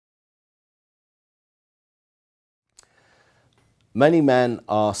Many men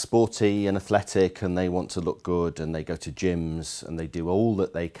are sporty and athletic and they want to look good and they go to gyms and they do all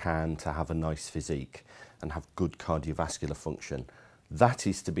that they can to have a nice physique and have good cardiovascular function. That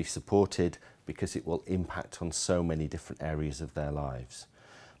is to be supported because it will impact on so many different areas of their lives.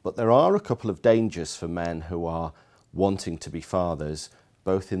 But there are a couple of dangers for men who are wanting to be fathers,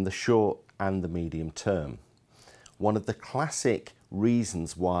 both in the short and the medium term. One of the classic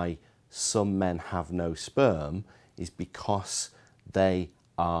reasons why some men have no sperm is because they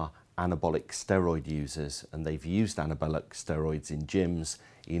are anabolic steroid users and they've used anabolic steroids in gyms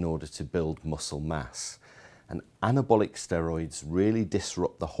in order to build muscle mass. And anabolic steroids really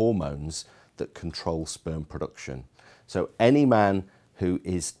disrupt the hormones that control sperm production. So any man who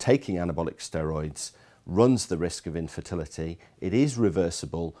is taking anabolic steroids runs the risk of infertility. It is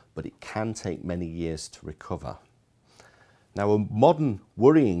reversible, but it can take many years to recover. Now, a modern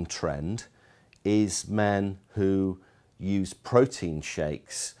worrying trend is men who use protein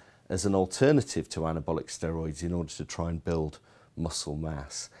shakes as an alternative to anabolic steroids in order to try and build muscle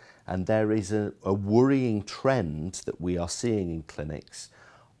mass. And there is a worrying trend that we are seeing in clinics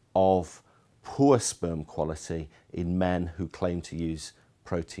of poor sperm quality in men who claim to use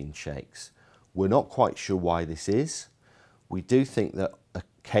protein shakes. We're not quite sure why this is. We do think that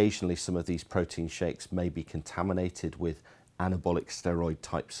occasionally some of these protein shakes may be contaminated with anabolic steroid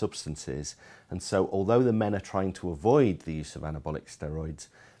type substances, and so although the men are trying to avoid the use of anabolic steroids,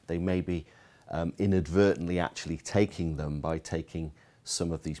 they may be inadvertently actually taking them by taking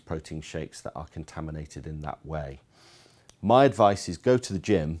some of these protein shakes that are contaminated in that way. My advice is go to the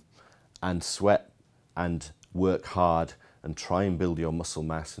gym and sweat and work hard and try and build your muscle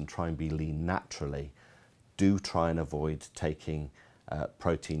mass and try and be lean naturally. Do try and avoid taking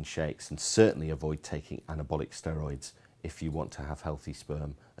protein shakes, and certainly avoid taking anabolic steroids if you want to have healthy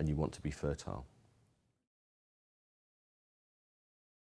sperm and you want to be fertile.